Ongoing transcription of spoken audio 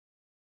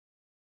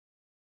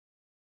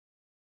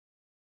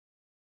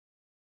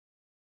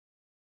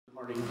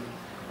morning.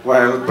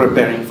 While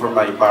preparing for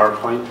my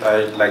PowerPoint,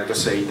 I'd like to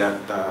say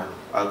that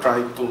I'll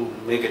try to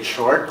make it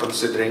short,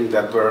 considering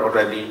that we're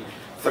already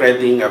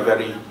threading a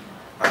very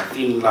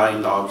thin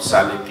line of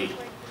sanity.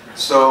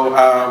 So,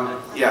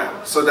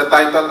 so the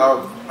title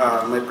of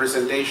my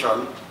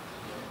presentation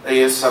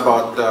is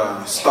about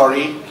the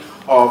story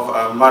of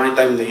a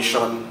maritime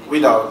nation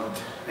without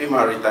a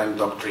maritime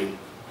doctrine.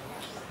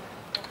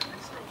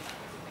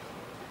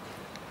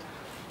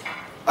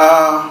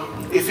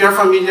 If you're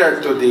familiar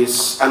to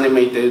this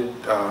animated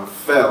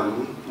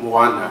film,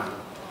 Moana,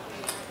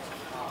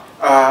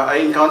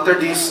 I encountered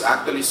this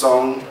actually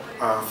song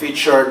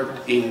featured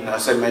in,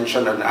 as I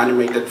mentioned, an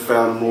animated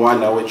film,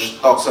 Moana,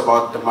 which talks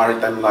about the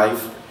maritime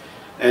life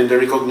and the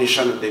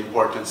recognition of the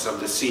importance of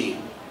the sea.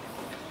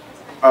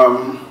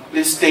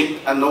 Please take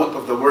a note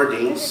of the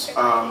wordings.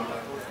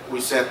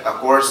 We set a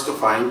course to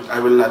find. I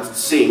will not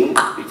sing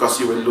because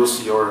you will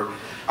lose your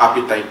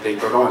appetite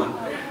later on.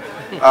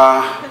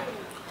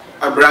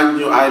 A brand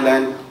new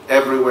island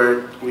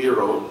everywhere we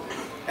roll,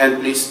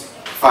 and please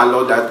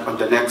follow that on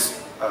the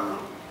next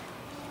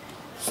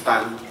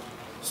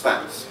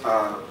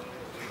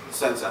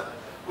stanza.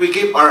 We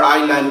keep our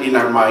island in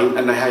our mind,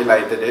 and I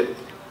highlighted it,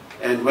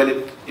 and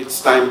when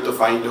it's time to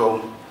find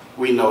home,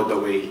 we know the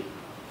way.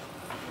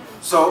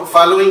 So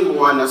following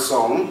Moana's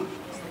song,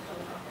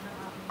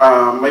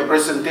 my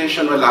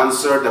presentation will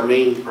answer the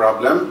main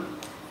problem.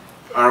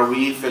 Are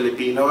we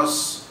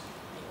Filipinos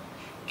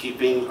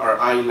keeping our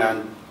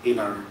island in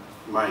our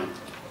mind?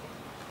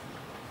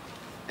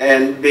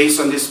 And based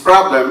on this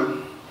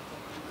problem,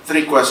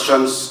 three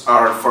questions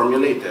are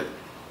formulated.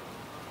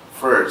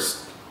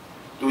 First,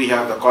 do we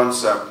have the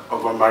concept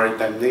of a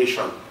maritime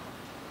nation?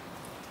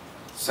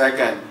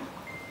 Second,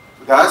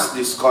 does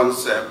this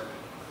concept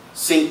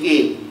sink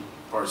in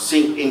or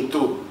sink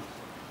into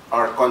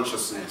our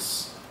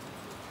consciousness?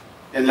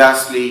 And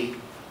lastly,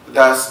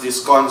 does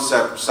this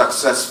concept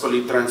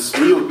successfully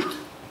transmute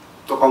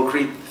to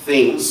concrete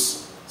things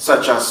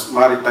such as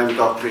maritime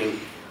doctrine,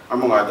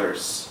 among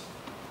others?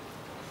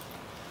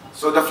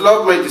 So the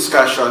flow of my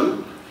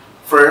discussion,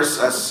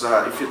 first, as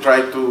if you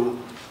try to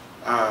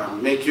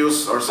make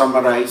use or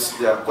summarize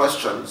the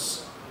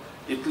questions,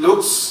 it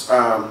looks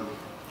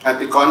at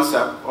the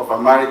concept of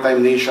a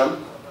maritime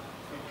nation,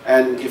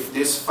 and if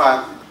this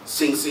fact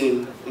sinks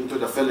into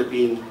the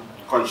Philippine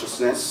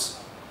consciously,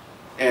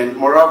 and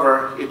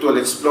moreover, it will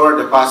explore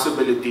the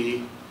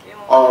possibility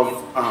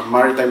of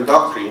maritime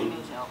doctrine,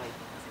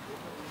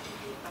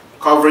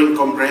 covering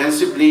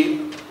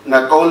comprehensively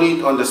not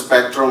only on the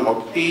spectrum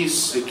of peace,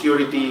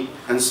 security,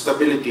 and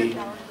stability,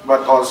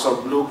 but also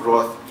blue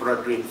growth for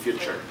a green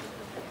future.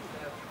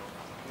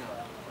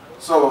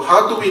 So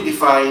how do we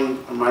define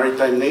a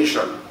maritime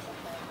nation?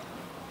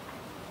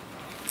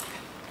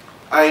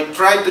 I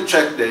tried to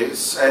check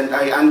this, and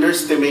I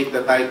underestimate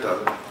the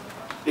title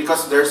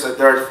because there's a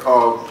dearth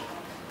of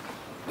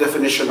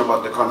definition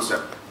about the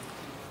concept.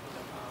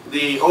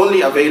 The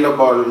only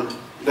available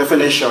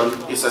definition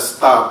is a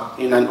stub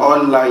in an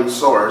online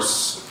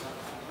source.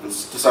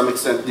 To some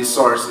extent, this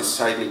source is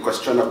highly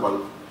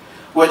questionable,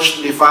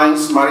 which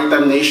defines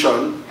maritime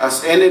nation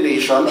as any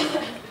nation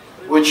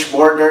which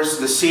borders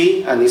the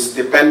sea and is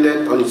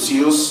dependent on its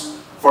use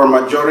for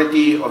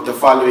majority of the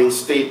following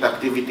state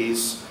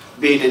activities,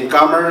 be it in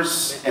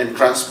commerce and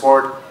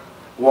transport,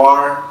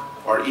 war,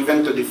 or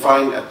even to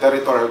define a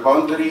territorial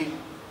boundary,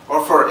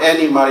 or for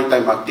any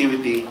maritime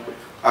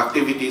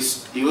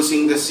activities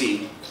using the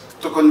sea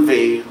to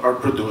convey or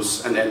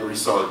produce an end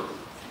result.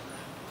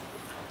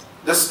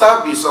 The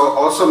stub is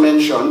also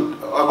mentioned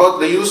about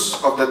the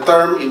use of the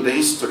term in the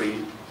history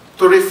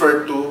to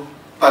refer to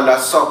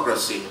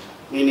thalassocracy,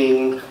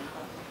 meaning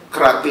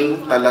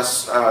krating,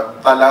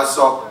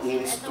 thalassok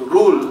means to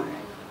rule,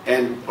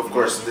 and of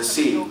course the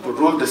sea, to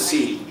rule the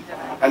sea.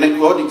 And a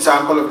good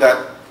example of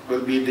that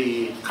will be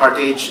the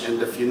Carthage and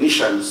the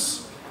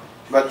Phoenicians.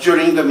 But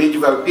during the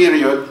medieval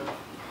period,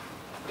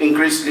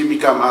 increasingly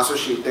become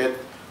associated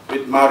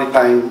with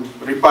maritime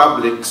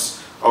republics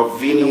of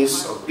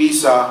Venice, of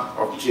Pisa,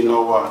 of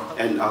Genoa,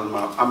 and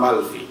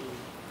Amalfi.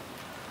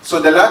 So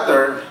the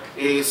latter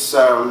is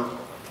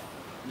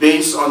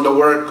based on the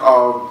work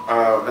of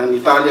an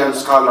Italian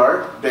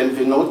scholar,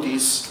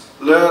 Benvenuti's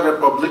Le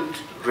Republic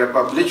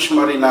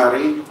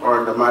Marinari,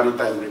 or the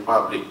Maritime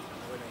Republic.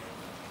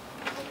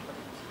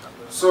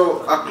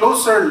 So a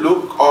closer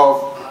look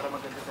of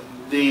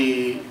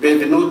the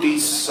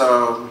Benvenuti's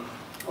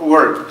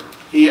work,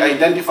 he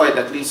identified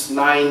at least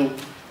 9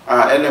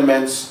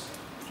 elements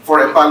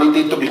for a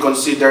polity to be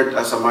considered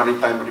as a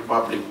maritime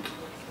republic.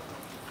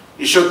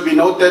 It should be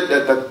noted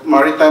that the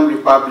maritime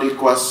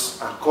republic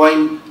was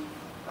coined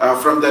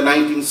from the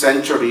 19th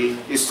century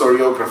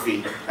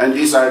historiography, and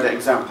these are the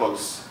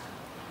examples.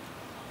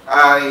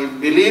 I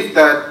believe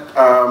that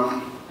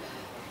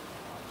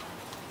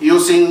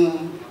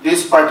using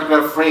this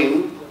particular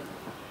frame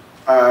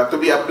to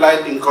be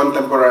applied in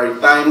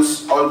contemporary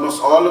times,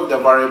 almost all of the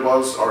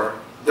variables or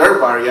their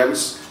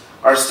variants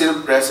are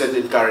still present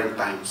in current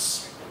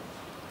times.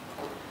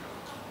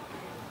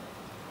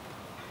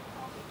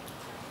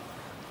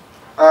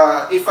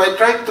 if I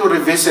try to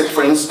revisit,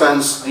 for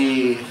instance,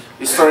 the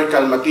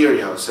historical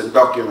materials and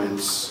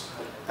documents,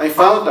 I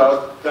found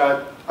out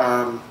that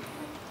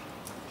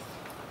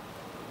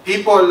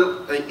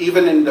people,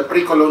 even in the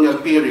pre-colonial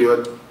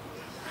period,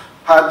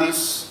 had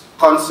this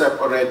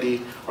concept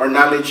already, or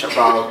knowledge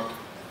about,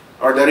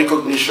 or the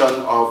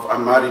recognition of a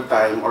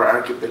maritime or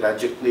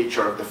archipelagic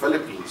nature of the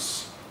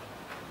Philippines.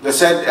 The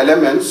said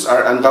elements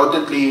are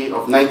undoubtedly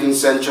of 19th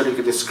century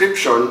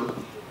description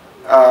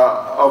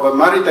of a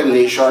maritime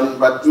nation,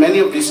 but many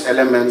of these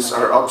elements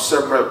are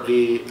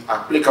observably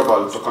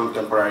applicable to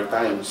contemporary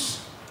times.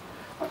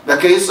 The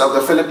case of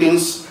the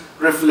Philippines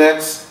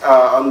reflects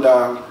on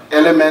the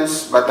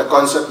elements, but the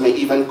concept may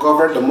even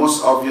cover the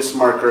most obvious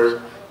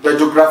marker, the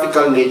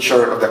geographical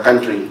nature of the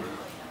country.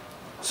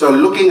 So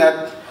looking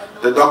at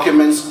the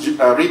documents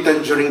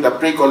written during the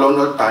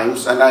pre-colonial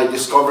times, and I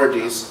discovered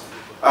this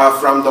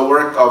from the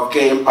work of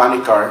K.M.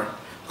 Panikar,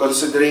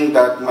 considering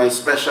that my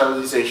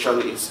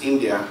specialization is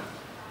India,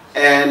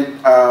 and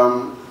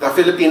the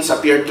Philippines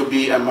appeared to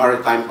be a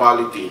maritime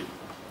polity.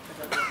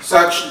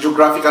 Such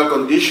geographical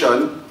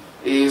condition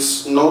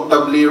is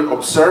notably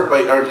observed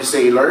by early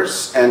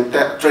sailors and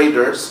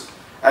traders,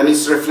 and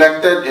is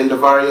reflected in the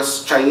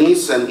various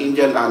Chinese and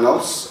Indian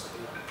annals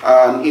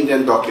and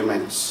Indian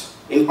documents.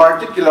 In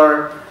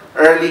particular,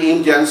 early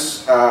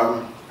Indians,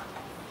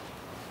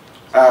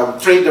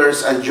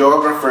 traders and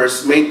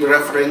geographers made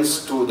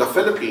reference to the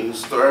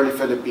Philippines, to early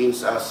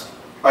Philippines, as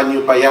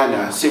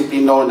Panyupayana, simply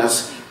known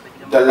as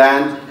the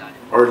land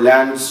or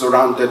land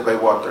surrounded by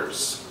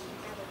waters.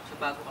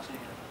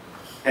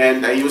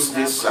 And I use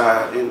this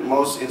in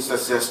most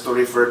instances to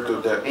refer to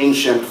the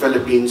ancient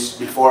Philippines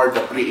before the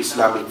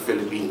pre-Islamic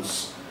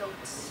Philippines.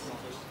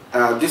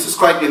 This is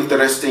quite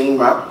interesting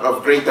map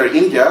of Greater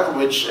India,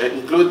 which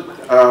include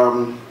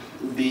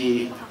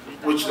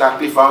which is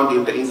actually found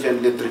in the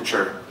Indian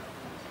literature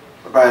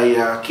by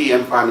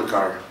K.M.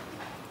 Panikar.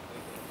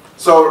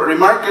 So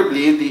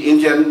remarkably, the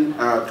Indian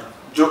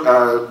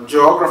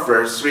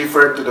geographers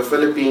refer to the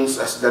Philippines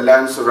as the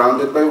land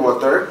surrounded by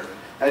water,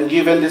 and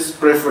given this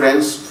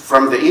preference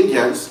from the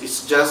Indians,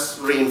 it's just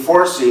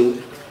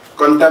reinforcing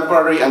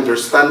contemporary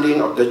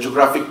understanding of the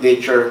geographic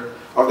nature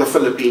of the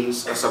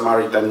Philippines as a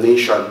maritime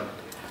nation.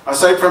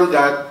 Aside from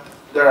that,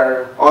 there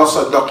are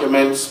also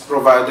documents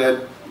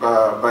provided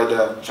by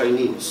the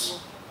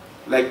Chinese,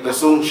 like the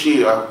Sung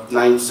Shi of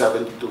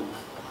 972.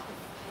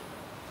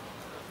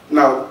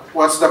 Now,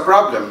 what's the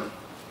problem?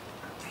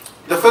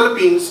 The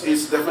Philippines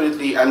is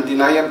definitely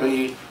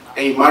undeniably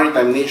a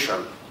maritime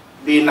nation,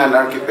 being an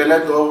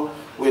archipelago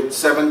with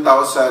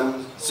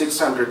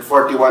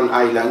 7,641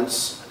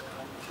 islands,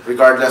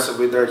 regardless of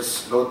whether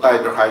it's low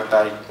tide or high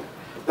tide.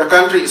 The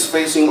country is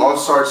facing all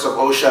sorts of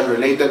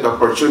ocean-related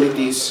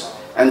opportunities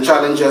and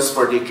challenges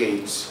for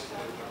decades.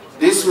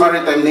 This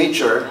maritime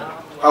nature,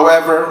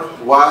 however,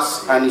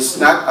 was and is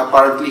not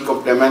apparently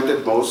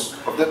complemented most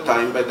of the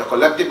time by the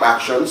collective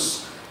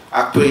actions,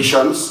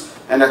 actuations,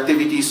 and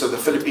activities of the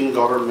Philippine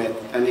government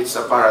and its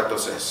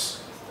apparatuses.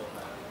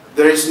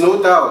 There is no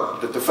doubt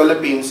that the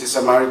Philippines is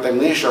a maritime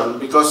nation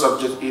because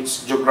of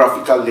its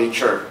geographical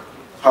nature.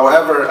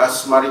 However,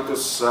 as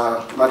Marites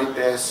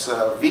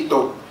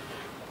Vito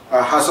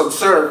has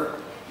observed,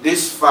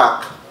 this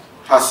fact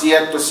has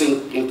yet to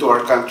sink into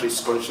our country's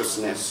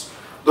consciousness.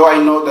 Though I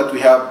know that we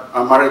have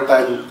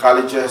maritime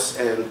colleges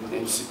and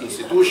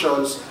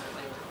institutions,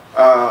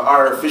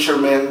 our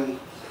fishermen,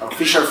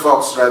 fisher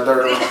folks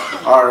rather,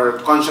 are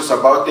conscious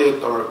about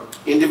it,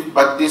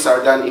 but these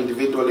are done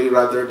individually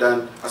rather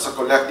than as a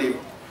collective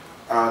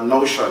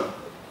notion.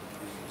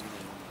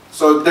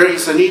 So there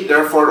is a need,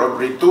 therefore, of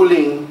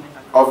retooling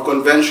of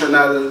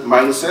conventional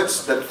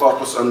mindsets that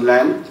focus on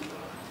land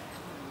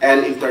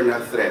and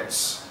internal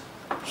threats.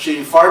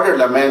 She further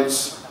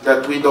laments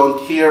that we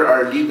don't hear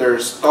our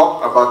leaders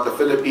talk about the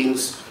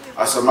Philippines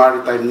as a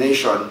maritime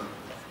nation,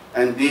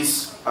 and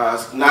this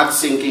not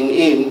sinking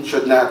in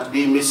should not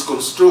be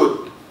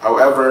misconstrued,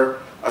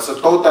 however, as a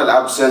total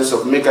absence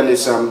of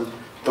mechanism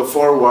to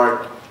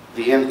forward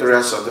the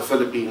interests of the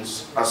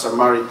Philippines as a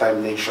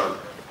maritime nation.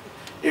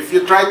 If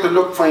you try to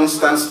look, for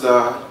instance,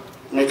 the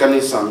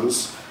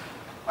mechanisms,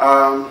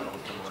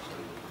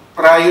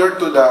 prior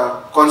to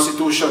the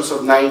constitutions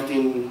of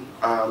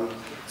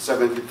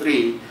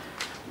 1973,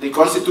 the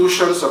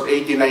constitutions of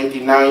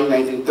 1899,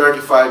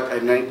 1935,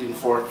 and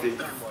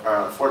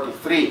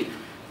 1943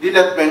 did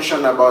not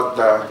mention about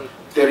the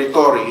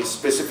territory,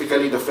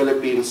 specifically the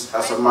Philippines,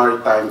 as a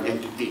maritime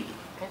entity.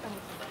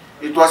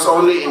 It was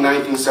only in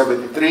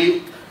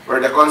 1973 where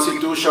the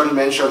Constitution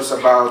mentions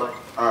about,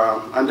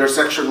 under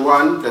Section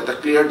 1, that a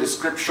clear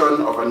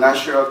description of a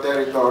national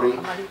territory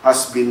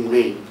has been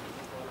made.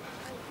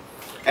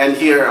 And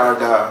here are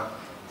the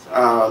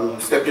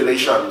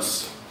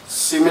stipulations.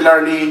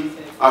 Similarly,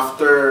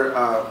 after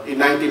in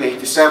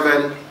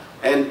 1987,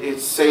 and it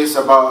says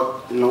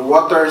about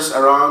waters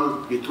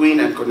around,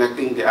 between, and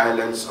connecting the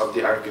islands of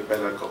the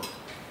archipelago.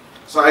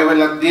 So I will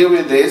not deal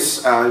with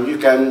this. You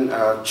can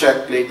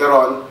check later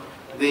on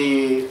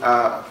the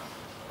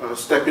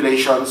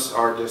stipulations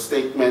or the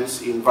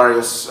statements in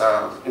various,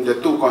 in the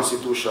two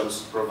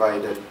constitutions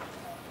provided.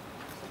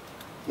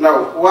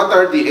 Now, what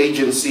are the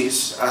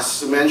agencies?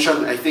 As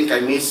mentioned, I think I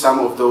missed some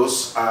of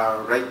those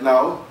right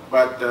now,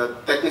 but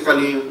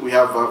technically we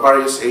have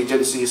various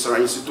agencies or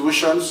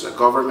institutions,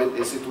 government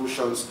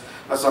institutions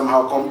that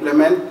somehow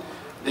complement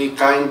the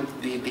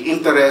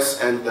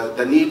interest and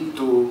the need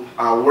to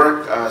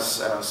work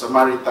as a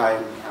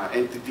maritime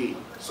entity.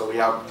 So we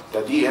have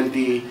the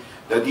DND,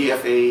 the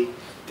DFA,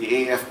 the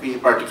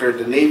AFP,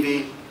 particularly the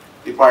Navy,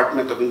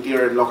 Department of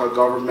Interior and Local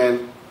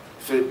Government,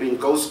 Philippine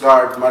Coast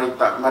Guard,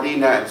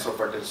 Marina, and so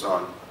forth and so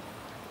on.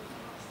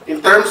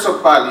 In terms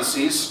of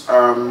policies,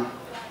 I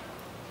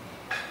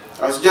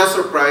was just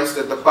surprised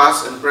that the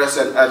past and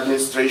present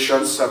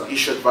administrations have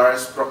issued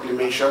various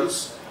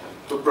proclamations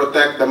to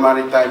protect the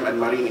maritime and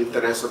marine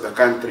interests of the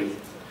country.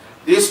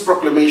 These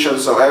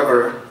proclamations,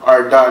 however,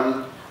 are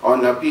done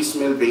on a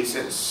piecemeal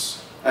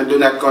basis and do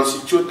not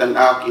constitute an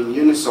act in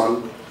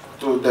unison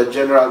to the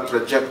general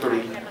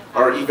trajectory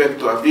or even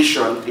to a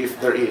vision,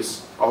 if there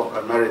is, of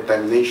a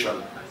maritime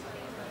nation.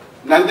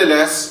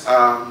 Nonetheless,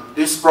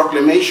 these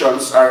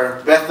proclamations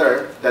are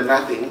better than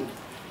nothing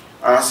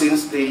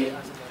since they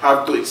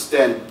have to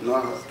extend,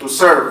 to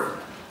serve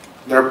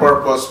their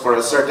purpose for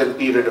a certain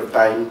period of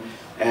time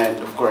and,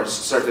 of course,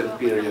 a certain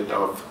period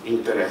of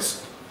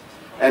interest.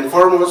 And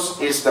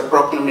foremost is the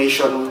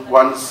Proclamation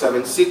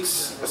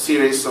 176, a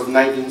series of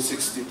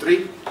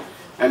 1963,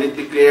 and it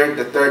declared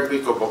the third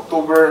week of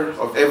October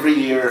of every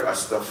year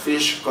as the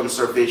Fish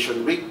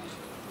Conservation Week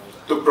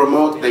to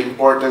promote the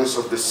importance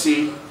of the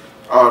sea,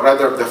 or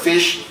rather of the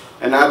fish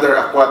and other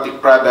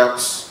aquatic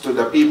products to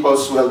the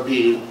people's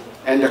well-being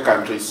and the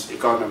country's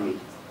economy.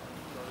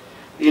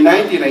 In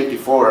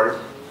 1994,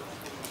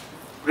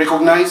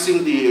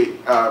 recognizing the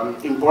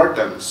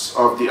importance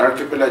of the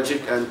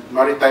archipelagic and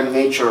maritime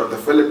nature of the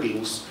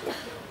Philippines,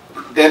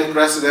 then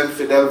President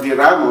Fidel V.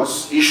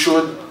 Ramos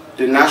issued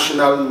the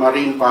National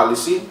Marine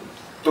Policy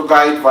to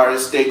guide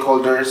various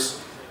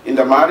stakeholders in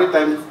the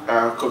maritime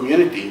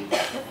community,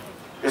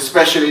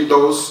 especially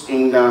those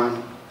in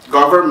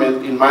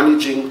government, in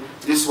managing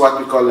this what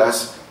we call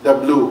as the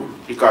blue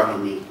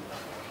economy.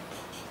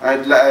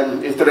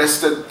 I'm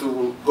interested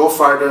to go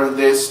further on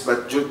this,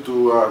 but due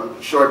to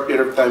a short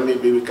period of time,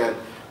 maybe we can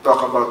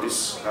talk about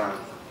this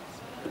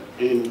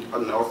in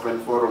an open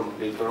forum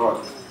later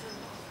on.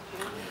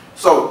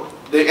 So,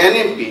 the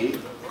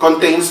NMP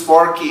contains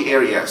 4 key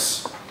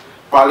areas: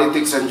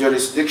 politics and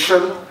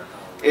jurisdiction,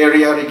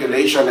 area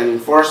regulation and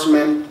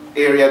enforcement,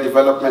 area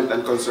development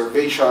and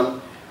conservation,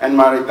 and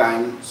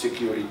maritime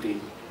security.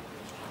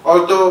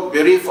 Although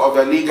bereft of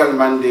a legal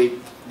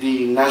mandate,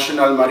 the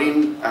National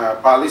Marine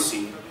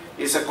Policy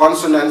is a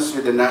consonance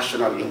with the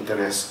national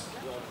interest.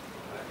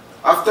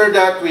 After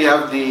that, we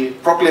have the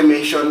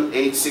Proclamation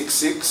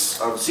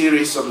 866 of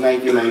series of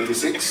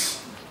 1996,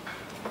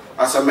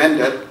 as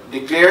amended,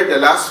 declared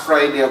the last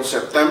Friday of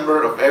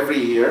September of every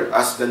year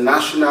as the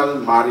National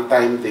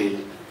Maritime Day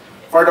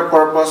for the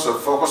purpose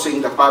of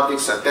focusing the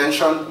public's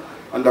attention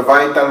on the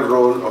vital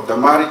role of the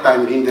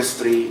maritime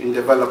industry in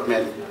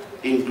development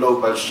in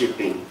global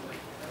shipping.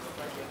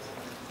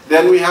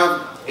 Then we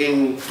have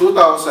in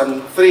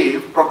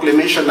 2003,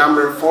 Proclamation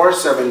number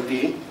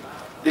 470,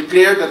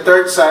 declared the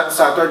third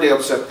Saturday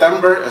of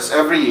September as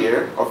every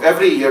year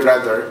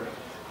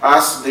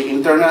as the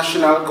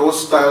International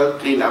Coastal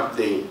Cleanup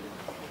Day,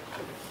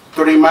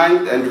 to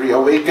remind and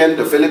reawaken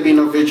the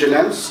Filipino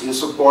vigilance in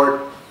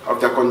support of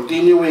the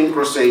continuing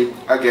crusade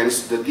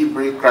against the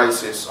debris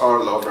crisis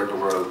all over the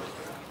world.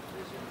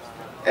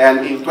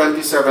 And in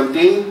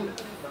 2017,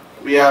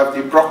 we have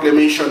the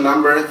Proclamation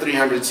number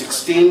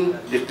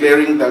 316,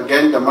 declaring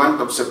again the month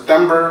of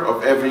September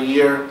of every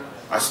year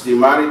as the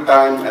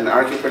Maritime and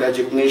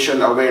Archipelagic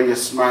Nation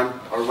Awareness Month,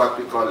 or what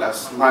we call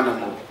as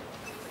MANAMO.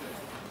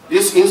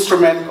 This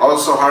instrument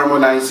also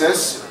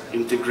harmonizes,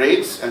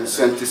 integrates, and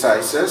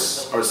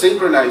synthesizes or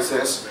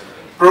synchronizes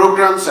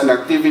programs and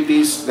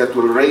activities that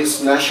will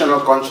raise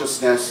national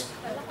consciousness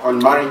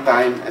on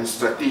maritime and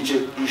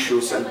strategic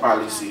issues and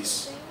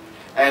policies.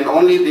 And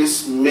only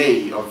this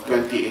May of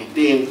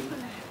 2018,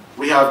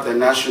 we have the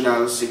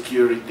National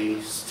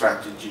Security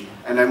Strategy,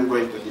 and I'm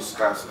going to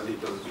discuss a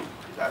little bit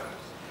that.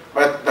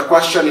 But the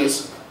question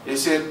is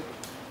it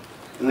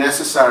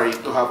necessary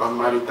to have a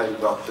maritime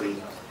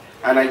doctrine?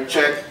 And I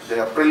checked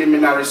the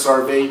preliminary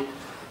survey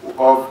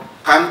of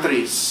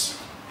countries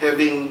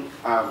having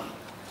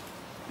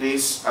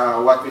this,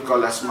 what we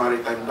call as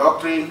maritime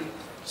doctrine.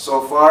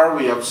 So far,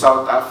 we have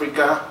South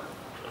Africa,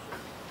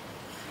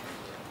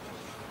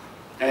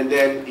 and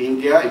then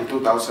India in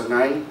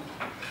 2009,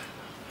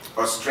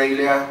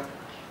 Australia,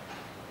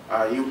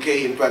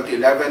 UK in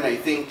 2011. I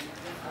think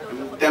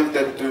I'm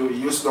tempted to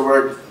use the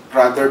word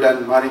rather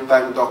than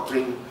maritime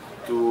doctrine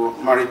to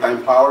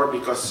maritime power,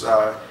 because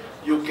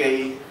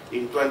UK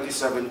in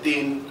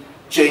 2017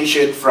 changed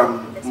it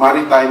from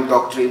maritime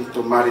doctrine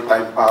to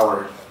maritime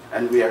power,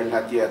 and we are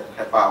not yet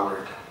a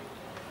power.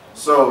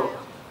 So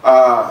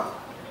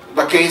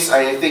the case,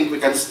 I think we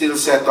can still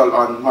settle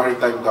on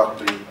maritime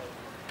doctrine.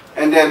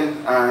 And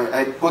then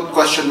I put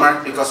question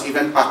mark because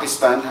even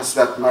Pakistan has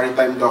that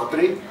Maritime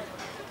Doctrine,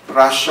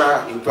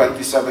 Russia in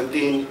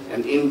 2017,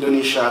 and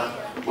Indonesia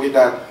with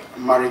that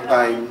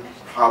Maritime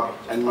Hub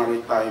and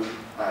Maritime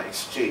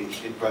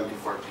Exchange in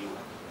 2014.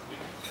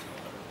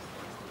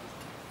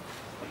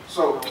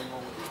 So,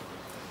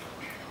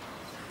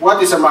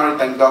 what is a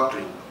Maritime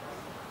Doctrine?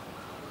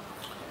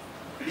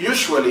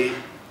 Usually,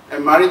 a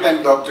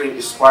Maritime Doctrine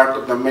is part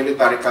of the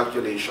military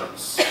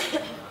calculations.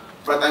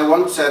 But I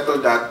won't settle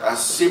that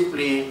as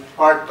simply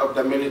part of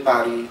the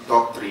military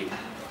doctrine,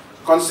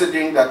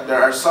 considering that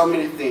there are so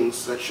many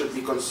things that should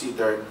be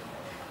considered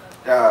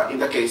in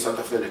the case of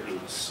the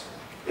Philippines.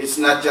 It's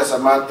not just a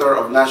matter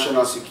of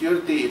national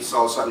security, it's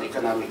also an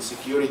economic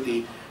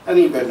security and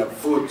even a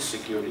food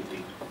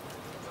security.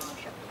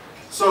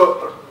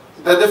 So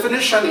the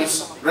definition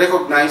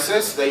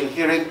recognizes the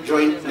inherent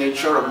joint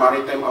nature of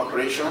maritime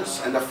operations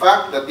and the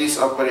fact that these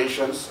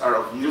operations are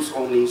of use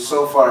only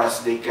so far as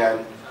they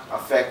can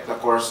affect the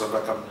course of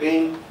a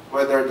campaign,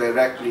 whether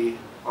directly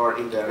or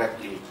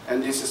indirectly.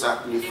 And this is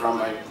actually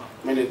from a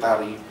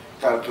military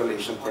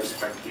calculation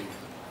perspective.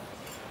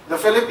 The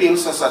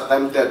Philippines has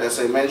attempted, as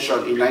I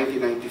mentioned, in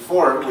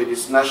 1994 with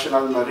its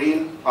national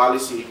marine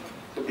policy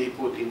to be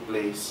put in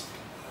place.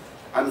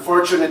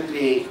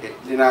 Unfortunately, it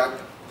did not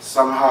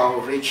somehow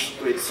reach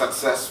to its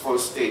successful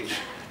stage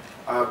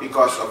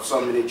because of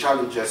so many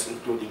challenges,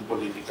 including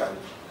political.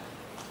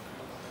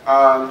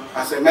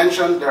 As I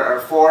mentioned, there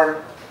are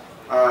four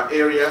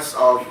areas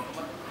of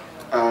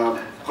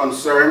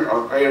concern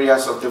or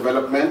areas of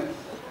development.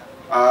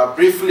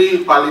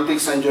 Briefly,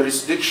 politics and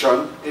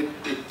jurisdiction. It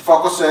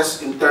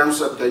focuses in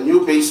terms of the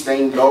new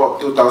baseline law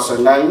of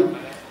 2009,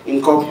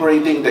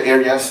 incorporating the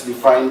areas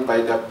defined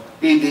by the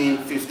PD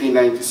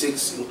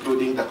 1596,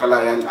 including the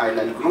Calayan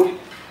Island Group,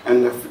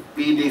 and the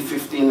PD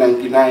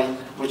 1599,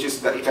 which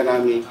is the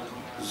economic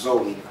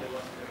zone.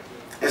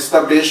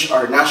 Establish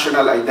our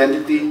national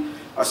identity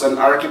as an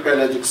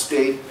archipelagic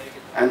state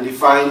and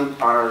define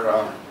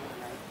our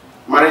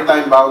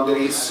maritime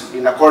boundaries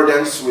in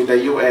accordance with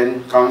the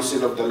UN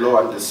Council of the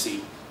Law and the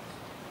Sea.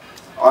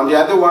 On the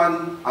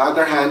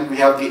other hand, we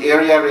have the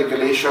area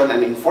regulation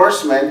and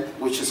enforcement,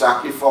 which is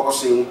actually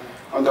focusing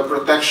on the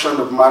protection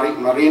of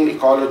marine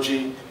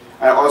ecology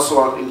and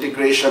also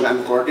integration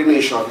and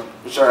coordination,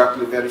 which are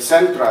actually very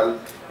central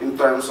in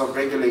terms of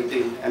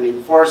regulating and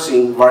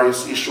enforcing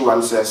various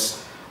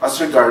issuances as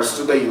regards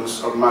to the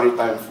use of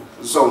maritime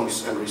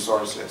zones and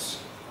resources.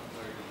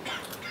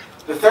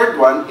 The third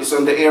one is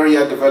on the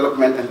area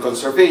development and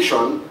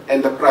conservation,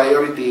 and the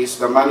priority is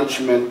the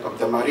management of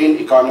the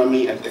marine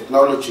economy and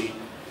technology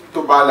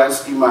to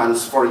balance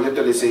demands for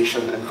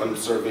utilization and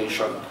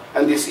conservation.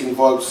 And this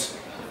involves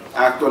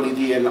actually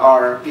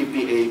DNR,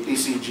 PPA,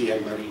 PCG,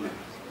 and Marina.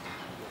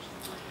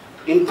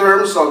 In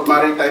terms of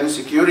maritime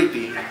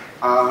security,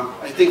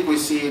 I think we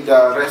see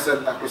the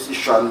recent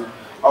acquisition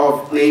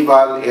of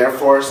naval, air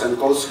force, and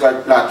coast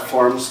guard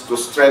platforms to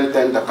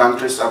strengthen the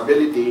country's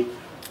ability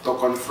to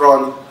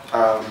confront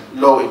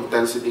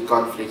low-intensity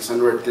conflicts,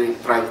 and we're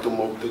trying to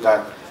move to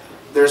that.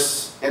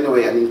 There's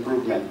anyway an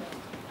improvement.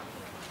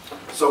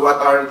 So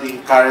what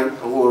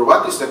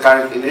is the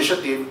current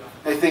initiative?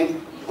 I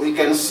think we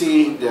can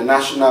see the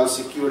national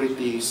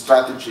security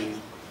strategy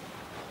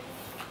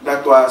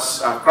that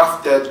was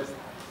crafted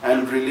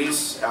and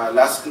released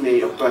last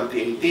May of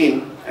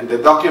 2018, and the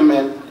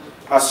document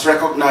has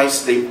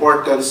recognized the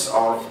importance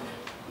of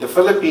the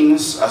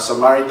Philippines as a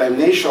maritime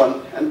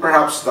nation, and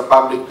perhaps the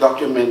public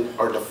document,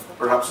 or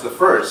perhaps the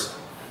first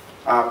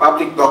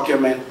public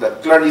document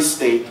that clearly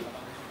states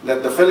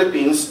that the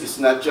Philippines is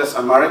not just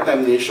a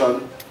maritime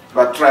nation,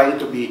 but trying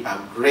to be a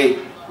great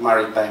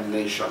maritime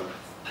nation.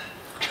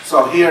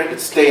 So here it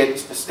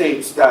states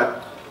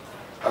that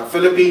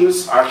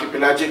Philippines'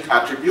 archipelagic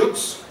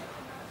attributes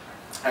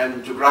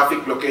and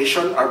geographic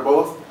location are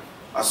both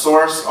a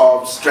source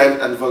of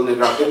strength and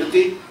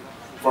vulnerability.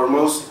 For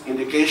most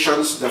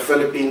indications, the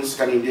Philippines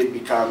can indeed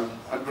become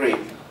a great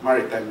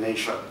maritime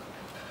nation.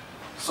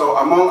 So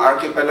among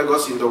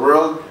archipelagos in the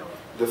world,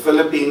 the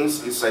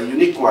Philippines is a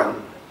unique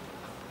one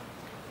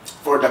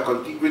for the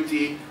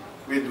contiguity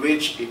with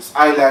which its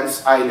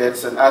islands,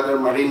 islets, and other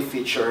marine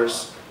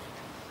features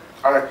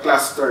are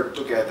clustered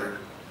together.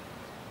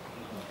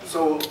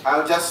 So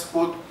I'll just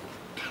put,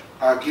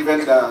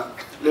 given the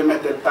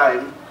limited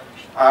time,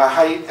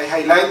 I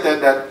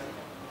highlighted that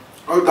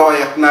although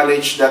I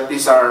acknowledge that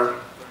these are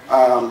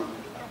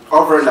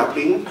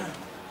overlapping,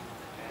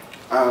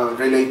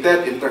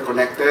 related,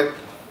 interconnected,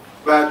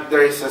 but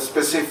there is a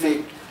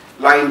specific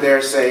line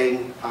there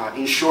saying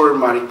ensure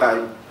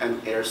maritime and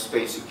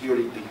airspace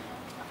security.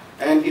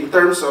 And in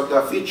terms of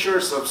the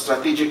features of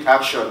strategic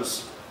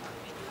actions,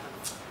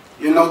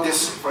 you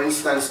notice, for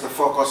instance, the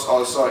focus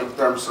also in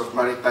terms of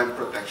maritime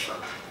protection,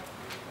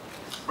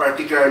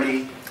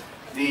 particularly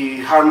the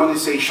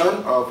harmonization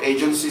of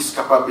agencies'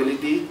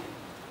 capability,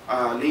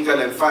 legal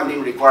and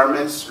funding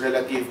requirements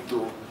relative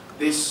to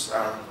this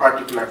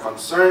particular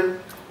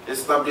concern,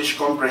 establish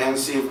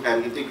comprehensive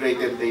and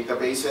integrated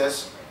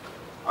databases,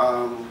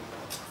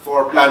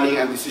 for planning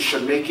and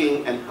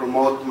decision-making and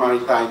promote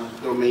maritime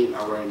domain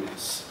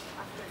awareness.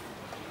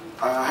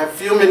 I have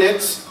few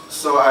minutes,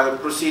 so I'll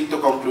proceed to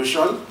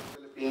conclusion. The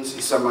Philippines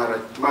is a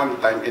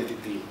maritime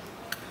entity.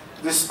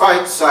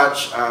 Despite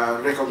such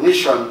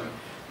recognition,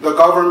 the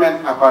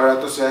government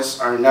apparatuses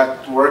are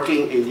not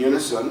working in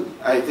unison.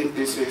 I think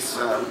this is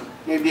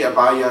maybe a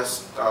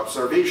biased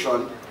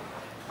observation,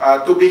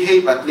 to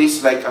behave at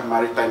least like a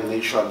maritime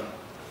nation.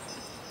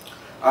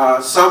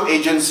 Some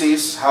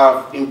agencies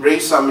have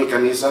embraced some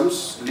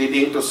mechanisms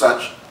leading to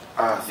such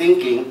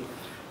thinking,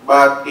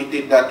 but it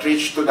did not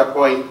reach to the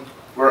point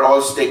where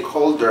all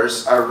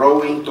stakeholders are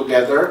rowing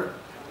together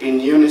in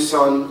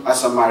unison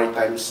as a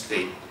maritime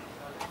state.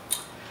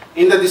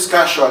 In the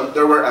discussion,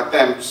 there were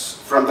attempts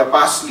from the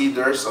past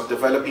leaders of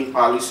developing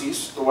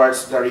policies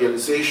towards the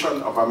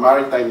realization of a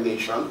maritime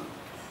nation,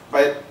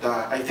 but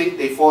I think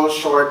they fall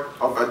short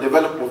of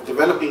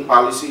developing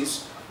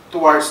policies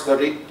towards the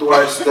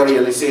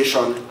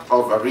realization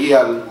of a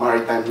real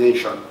maritime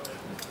nation,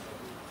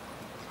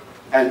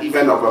 and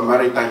even of a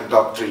maritime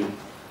doctrine.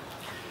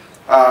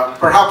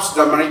 Perhaps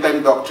the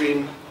Maritime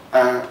Doctrine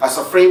as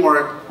a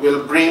framework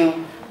will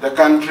bring the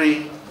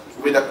country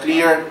with a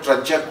clear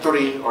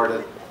trajectory or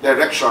the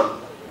direction,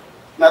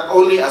 not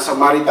only as a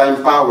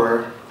maritime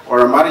power or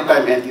a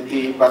maritime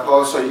entity, but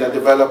also in the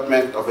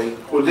development of a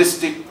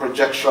holistic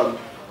projection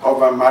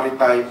of a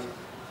maritime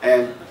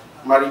and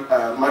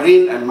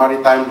marine and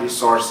maritime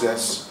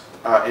resources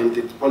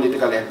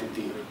political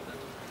entity.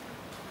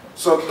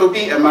 So to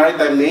be a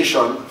maritime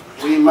nation,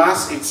 we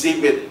must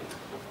exhibit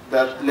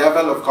that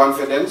level of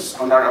confidence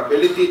on our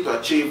ability to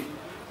achieve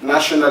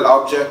national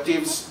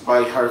objectives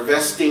by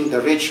harvesting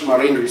the rich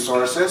marine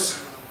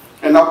resources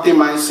and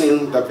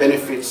optimizing the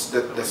benefits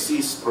that the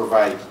seas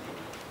provide.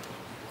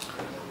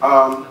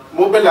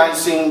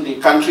 Mobilizing the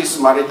country's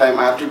maritime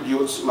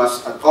attributes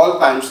must at all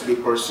times be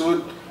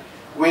pursued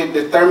with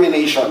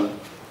determination,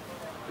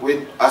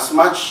 with as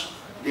much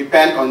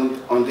depend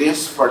on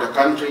this for the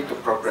country to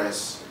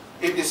progress.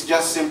 It is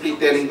just simply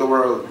telling the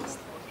world,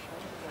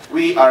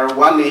 we are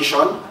one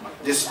nation,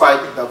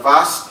 despite the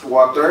vast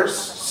waters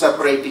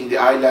separating the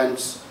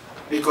islands,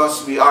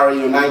 because we are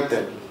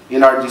united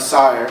in our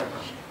desire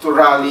to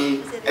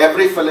rally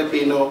every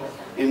Filipino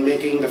in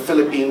making the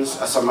Philippines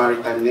as a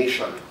maritime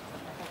nation.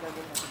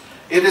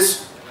 It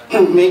is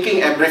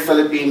making every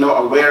Filipino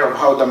aware of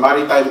how the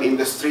maritime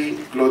industry,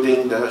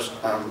 including the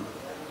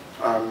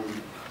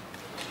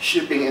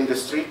shipping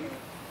industry,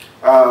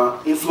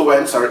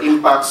 influence or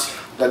impacts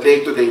the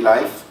day-to-day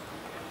life.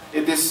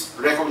 It is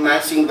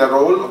recognizing the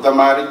role of the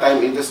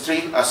maritime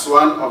industry as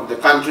one of the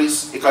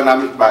country's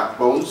economic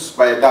backbones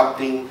by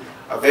adopting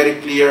a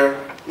very clear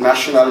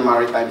national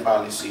maritime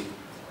policy.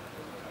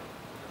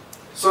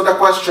 So the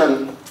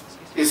question,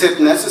 is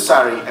it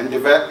necessary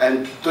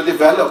to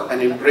develop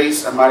and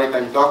embrace a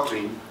maritime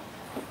doctrine?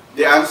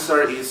 The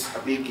answer is a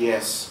big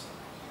yes.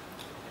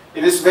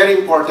 It is very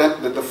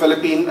important that the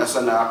Philippines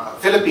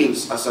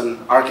as an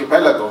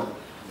archipelago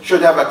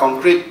should have a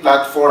concrete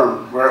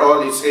platform where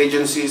all its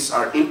agencies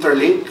are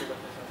interlinked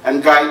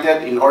and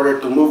guided in order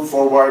to move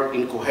forward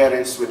in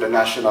coherence with the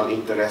national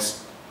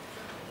interest.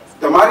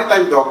 The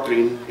Maritime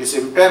Doctrine is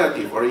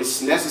imperative or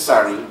is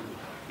necessary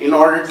in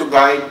order to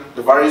guide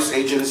the various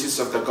agencies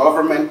of the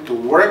government to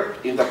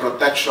work in the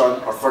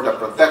protection or for the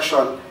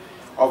protection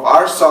of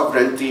our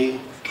sovereignty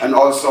and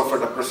also for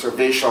the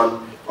preservation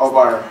of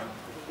our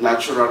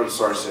natural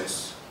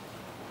resources.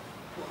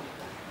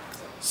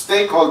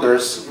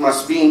 Stakeholders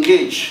must be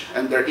engaged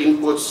and their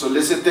inputs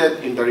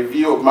solicited in the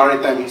review of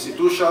maritime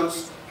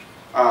institutions,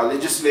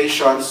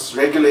 legislations,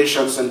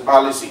 regulations, and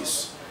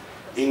policies.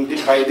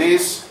 By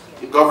this,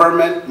 the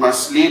government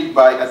must lead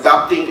by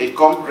adopting a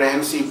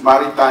comprehensive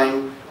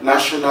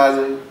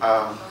national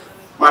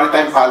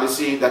maritime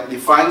policy that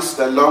defines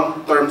the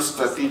long-term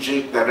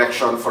strategic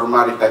direction for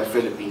maritime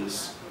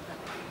Philippines.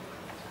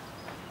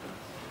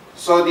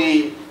 So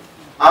the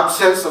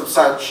absence of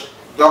such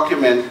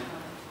document,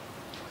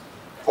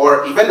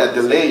 or even a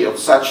delay of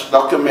such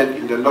document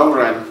in the long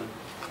run,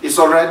 is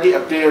already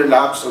a clear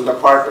lapse on the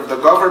part of the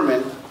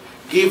government,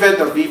 given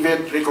the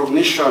vivid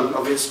recognition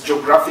of its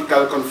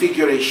geographical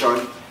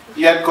configuration,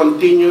 yet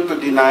continue to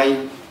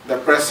deny the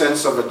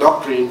presence of a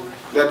doctrine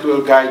that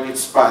will guide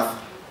its path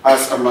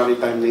as a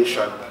maritime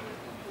nation.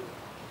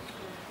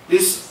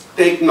 Please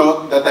take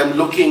note that I'm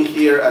looking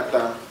here at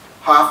a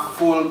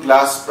half-full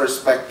glass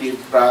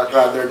perspective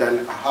rather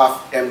than a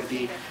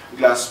half-empty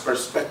glass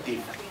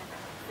perspective.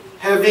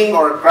 Having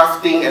or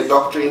crafting a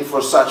doctrine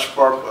for such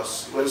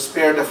purpose will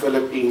spare the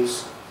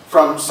Philippines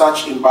from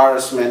such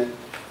embarrassment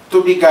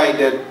to be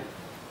guided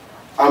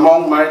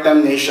among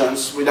maritime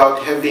nations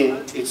without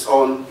having its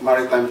own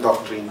maritime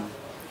doctrine.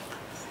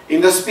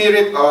 In the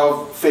spirit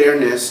of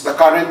fairness, the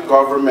current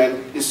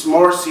government is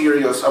more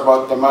serious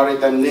about the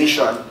maritime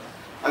nation,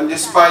 and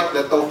despite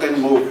the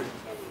token move,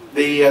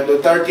 the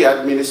Duterte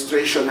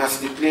administration has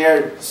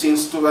declared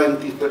since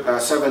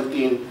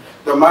 2017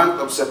 the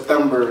month of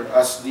September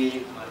as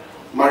the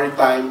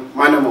Maritime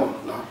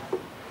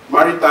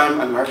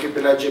and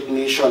Archipelagic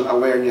Nation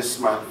Awareness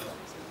Month.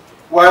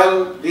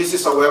 While this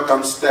is a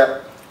welcome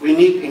step, we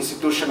need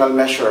institutional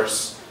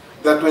measures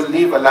that will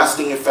leave a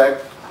lasting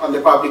effect on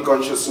the public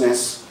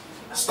consciousness,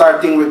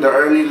 starting with the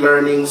early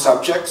learning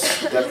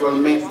subjects that will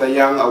make the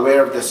young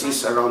aware of the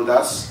seas around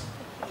us,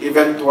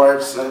 even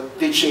towards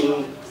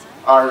teaching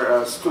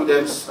our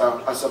students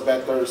as a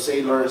better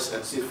sailors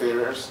and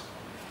seafarers.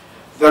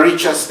 The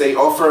riches they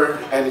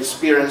offer and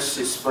experience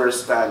is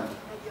firsthand.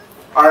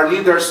 Our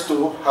leaders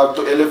too have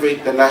to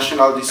elevate the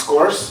national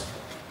discourse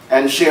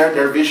and share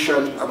their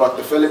vision about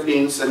the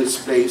Philippines and its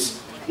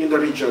place in the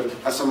region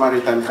as a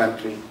maritime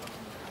country.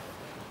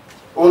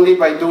 Only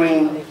then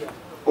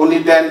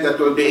that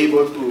we'll be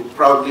able to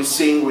proudly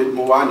sing with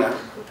Moana.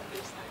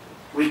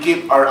 We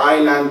keep our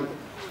island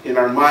in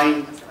our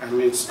mind, and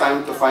when it's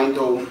time to find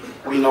home,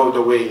 we know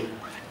the way.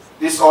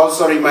 This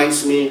also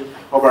reminds me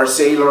of our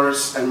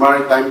sailors and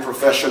maritime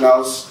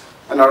professionals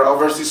and our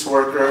overseas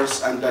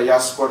workers and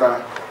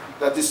diaspora,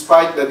 that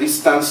despite the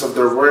distance of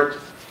their work,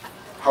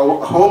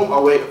 home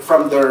away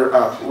from their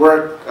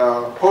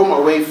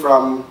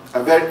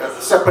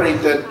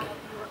separated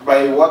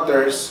by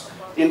waters,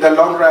 in the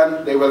long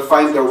run, they will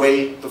find their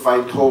way to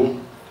find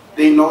home.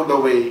 They know the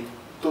way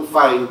to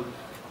find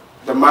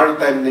the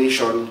maritime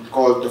nation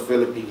called the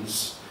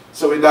Philippines.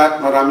 So with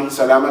that, maraming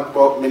salamat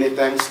po. Many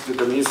thanks to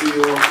the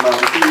Museum,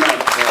 Maritime,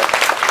 at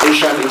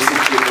Asian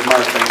Institute of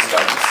Maritime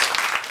Studies.